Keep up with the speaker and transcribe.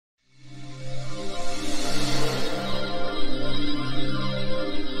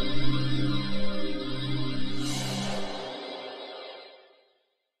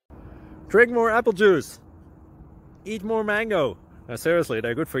Drink more apple juice. Eat more mango. Seriously,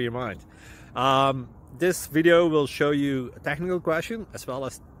 they're good for your mind. This video will show you a technical question as well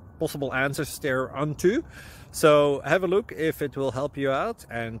as possible answers thereunto. So have a look if it will help you out,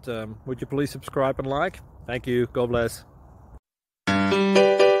 and would you please subscribe and like? Thank you. God bless.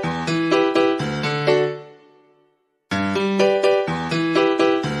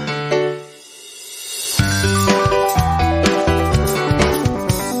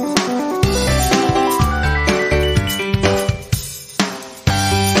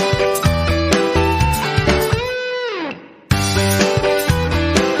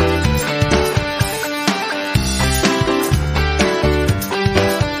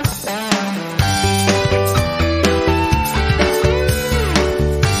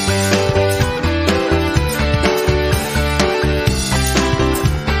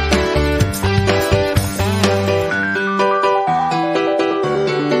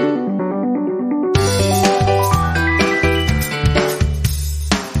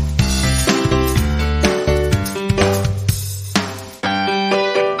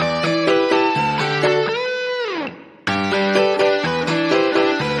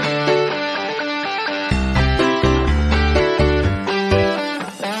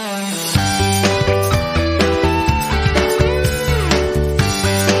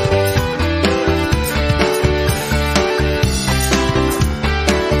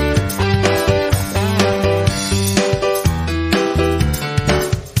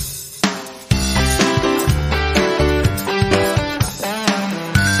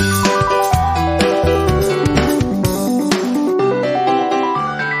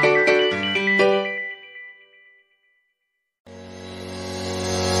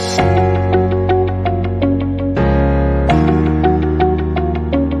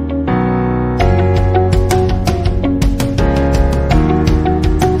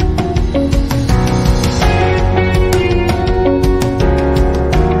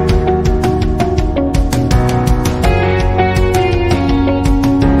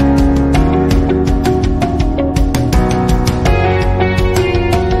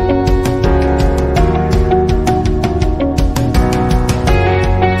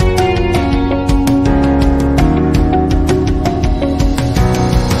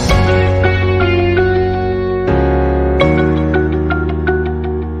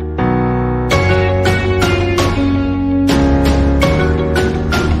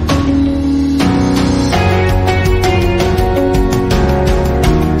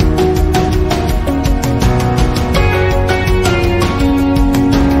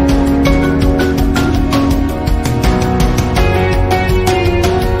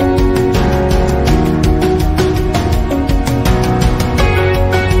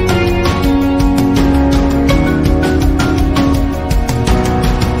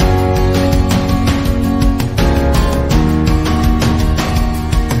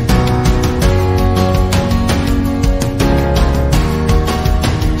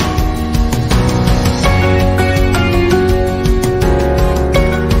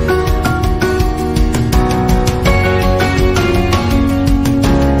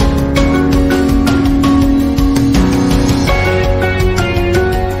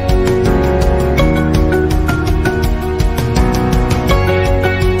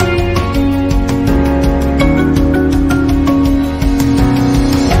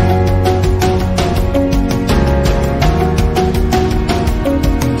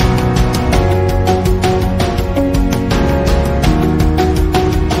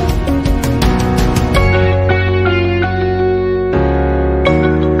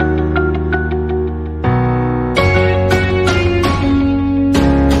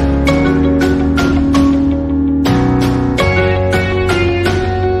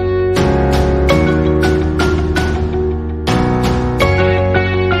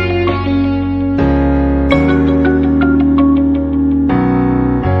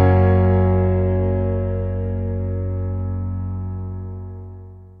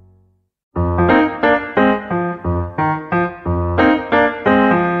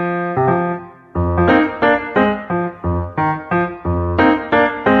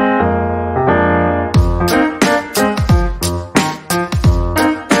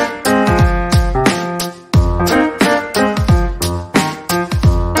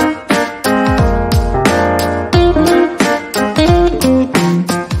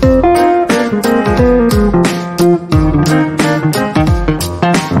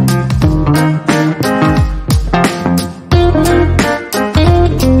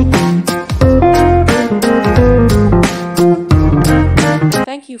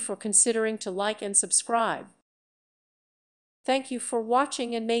 for considering to like and subscribe. Thank you for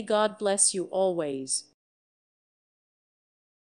watching and may God bless you always.